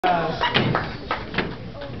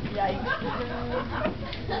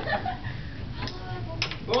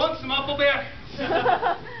Who wants some apple beer?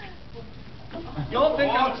 You'll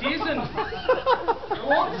think I'm teasing. Who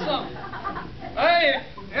wants some? Hey,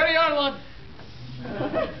 here you are, lad.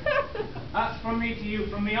 That's from me to you,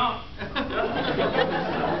 from me on.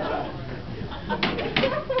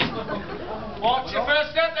 Watch your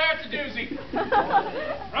first step there to doozy.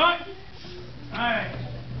 Right? Aye.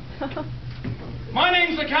 My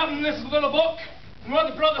name's the captain, this is the little book, and we're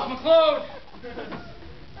the brothers McLeod.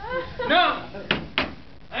 Now,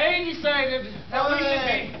 I decided that we should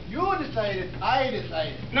be... You decided, I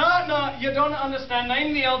decided. No, you don't understand.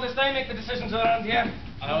 I'm the eldest, I make the decisions around here.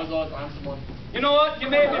 I was always handsome one. You know what? You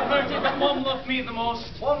made me pretty, but Mum loved me the most.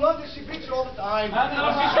 Mom loved you, she beat you all the time. And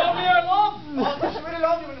she showed me her love. Oh, she really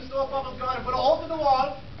loved you when the stove pop was gone and put it all to the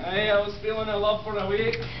wall. Hey, I was feeling her love for a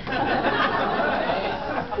week.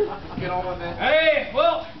 Get on with it. Hey,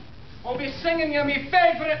 well, we'll be singing you my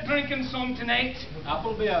favourite drinking song tonight.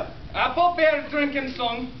 Apple beer. Apple beer drinking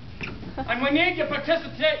song. And we need your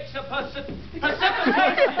participation. You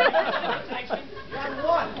had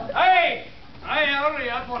one. Hey, I already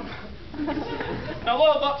had one. Now,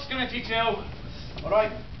 little Buck's going to teach you.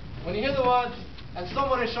 Alright, when you hear the words, and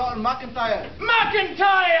somebody shouting McIntyre.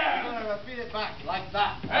 McIntyre! You're going to repeat it back, like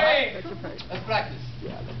that. Hey! Right? Let's practice.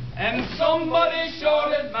 And somebody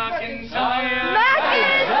shouted McIntyre.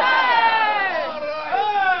 McIntyre!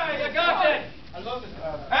 Alright! Hey, you got it! I love this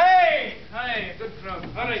crowd. Hey! Hey, good crowd.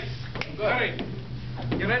 Alright. Alright.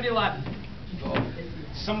 You ready, lad?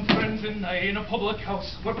 Some friends and I in a public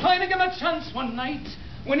house were playing a game of chance one night.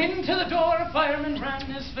 When into the door a fireman ran,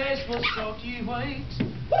 his face was salty white.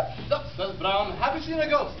 What's up, says Brown? Have you seen a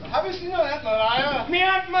ghost? Have you seen an Aunt Maria? Me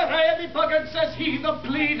Aunt Maria be buggered, says he, the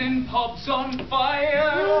bleeding pub's on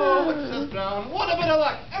fire. Oh, says Brown. What a bit of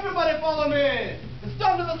luck. Everybody follow me. It's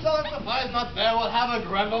down to the cellar, if the fire's not there, we'll have a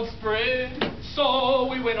grand old spree. So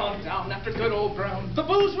we went on down after good old Brown, the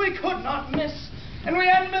booze we could not miss. And we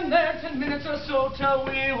hadn't been there 10 minutes or so till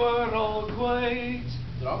we were all quite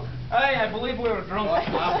drunk. Aye, I believe we were drunk. And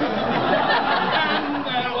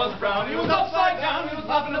there was Brown, he was upside down, he was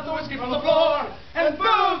lapping up the whiskey from the floor. And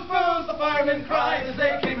booze, booze, the firemen cried as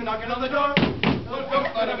they came knocking on the door. Well,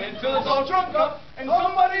 don't let him in till it's all drunk up, and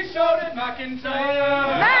somebody shouted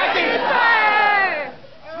McIntyre. McIntyre!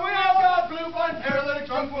 And we all got blue, blind, paralytic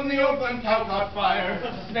drunk when the old blind cow caught fire.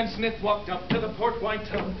 Then Smith walked up to the port wine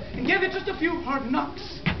tub and gave it just a few hard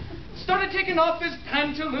knocks. Started taking off his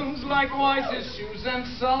pantaloons, likewise his shoes and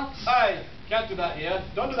socks. Aye, can't do that here.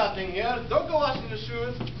 Don't do that thing here. Don't go washing your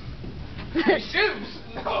shoes. Shoes?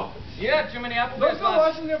 No. Yeah, too many apple Don't beers, go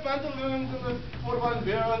lad. washing your pantaloons in the port wine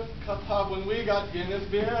beer tub when we got Guinness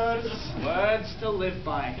beers. Words to live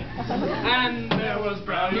by. And there was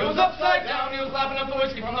Brown. He was upside down. He was lapping up the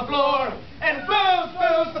whiskey from the floor. And booze,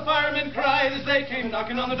 booze, the firemen cried as they came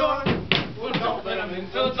knocking on the door. Well, don't let him in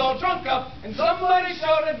till it's all drunk up. And somebody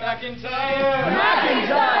shouted McIntyre.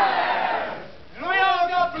 McIntyre! And we all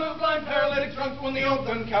got blue, blind, paralytic drunk when the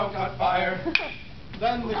open cow caught fire.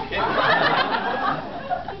 Then the king.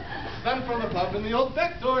 Then from the pub in the old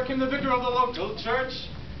back door came the vicar of the local church.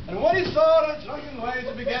 And when he saw the drunken ways,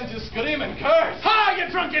 he began to scream and curse. Ha, you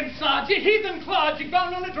drunken sods, you heathen clods, you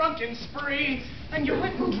gone on a drunken spree. And you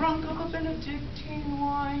went and drunk up a Benedictine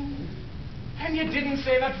wine. And you didn't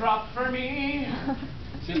save a drop for me.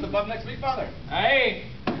 See you at the pub next week, Father. Hey,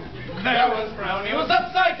 there was Brown. He was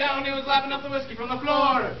upside down. He was lapping up the whiskey from the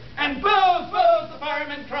floor. And booze, booze, the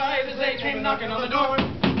firemen cried as they came knocking on the door.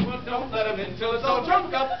 Well, don't let him in till it's all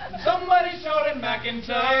drunk up. Somebody shouted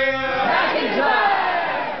McIntyre.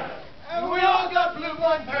 McIntyre! And we all got blue,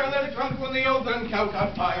 blind, paralytic drunk when the old gun cow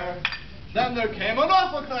caught fire. Then there came an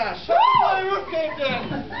awful crash. The roof caved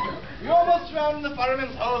in. We almost drowned in the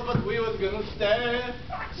fireman's house, but we was gonna stay.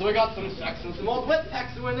 So we got some sacks and some old wet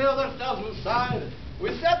tacks and we nailed ourselves inside.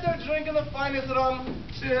 We sat there drinking the finest rum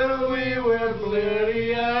till we were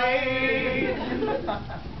bleary-eyed.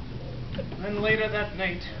 And later that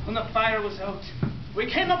night, when the fire was out, we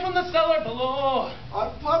came up from the cellar below. Our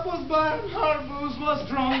pub was burned, Our booze was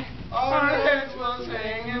drunk, our heads was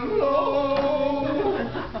hanging low.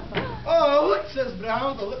 Oh, look, says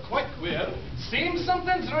Brown, they look quite queer. Seems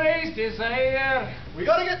something's raised his air. We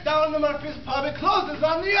gotta get down to Murphy's pub, it closes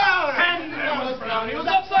on the hour. And there was Brown, he was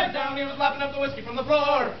upside down, he was lapping up the whiskey from the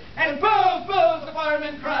floor. And booze, booze, the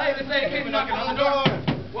firemen cried as they came knocking on the door.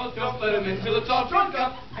 Well, don't let him in till it's all drunk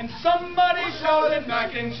up. And somebody shouted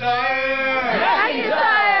McIntyre.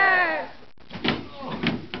 McIntyre!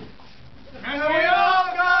 And we all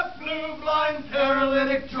got blue, blind,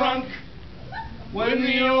 paralytic drunk when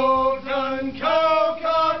the old gun cow